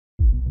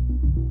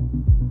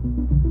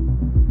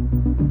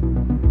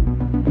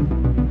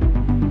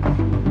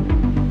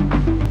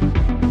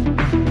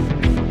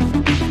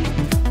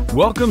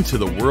Welcome to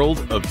the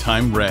world of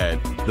Time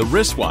Red, the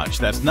wristwatch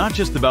that's not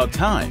just about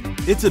time,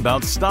 it's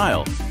about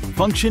style,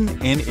 function,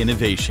 and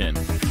innovation.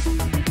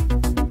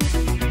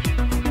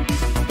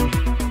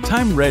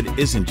 Time Red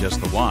isn't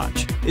just the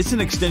watch, it's an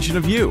extension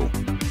of you,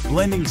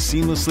 blending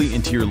seamlessly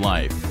into your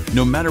life,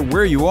 no matter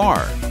where you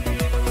are.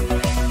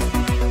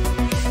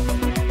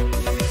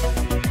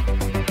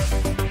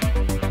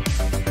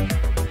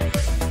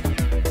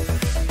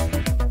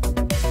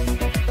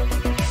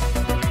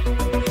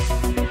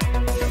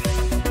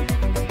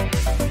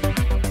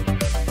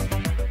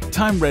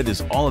 Time Red is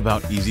all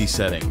about easy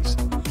settings.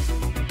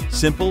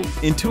 Simple,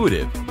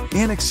 intuitive,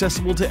 and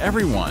accessible to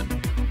everyone.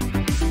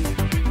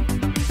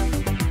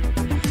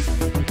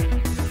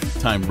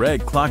 Time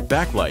Red clock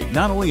backlight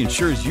not only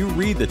ensures you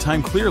read the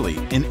time clearly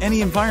in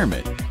any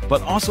environment,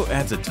 but also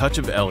adds a touch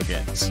of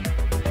elegance.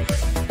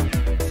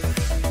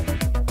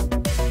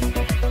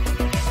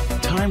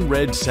 Time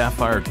Red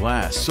Saphire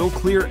Glass, so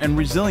clear and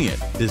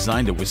resilient,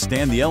 designed to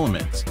withstand the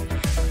elements.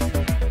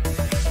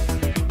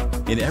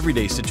 In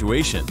everyday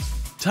situations,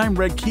 Time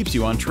Red keeps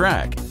you on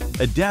track,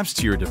 adapts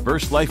to your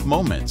diverse life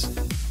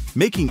moments,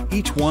 making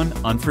each one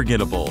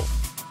unforgettable.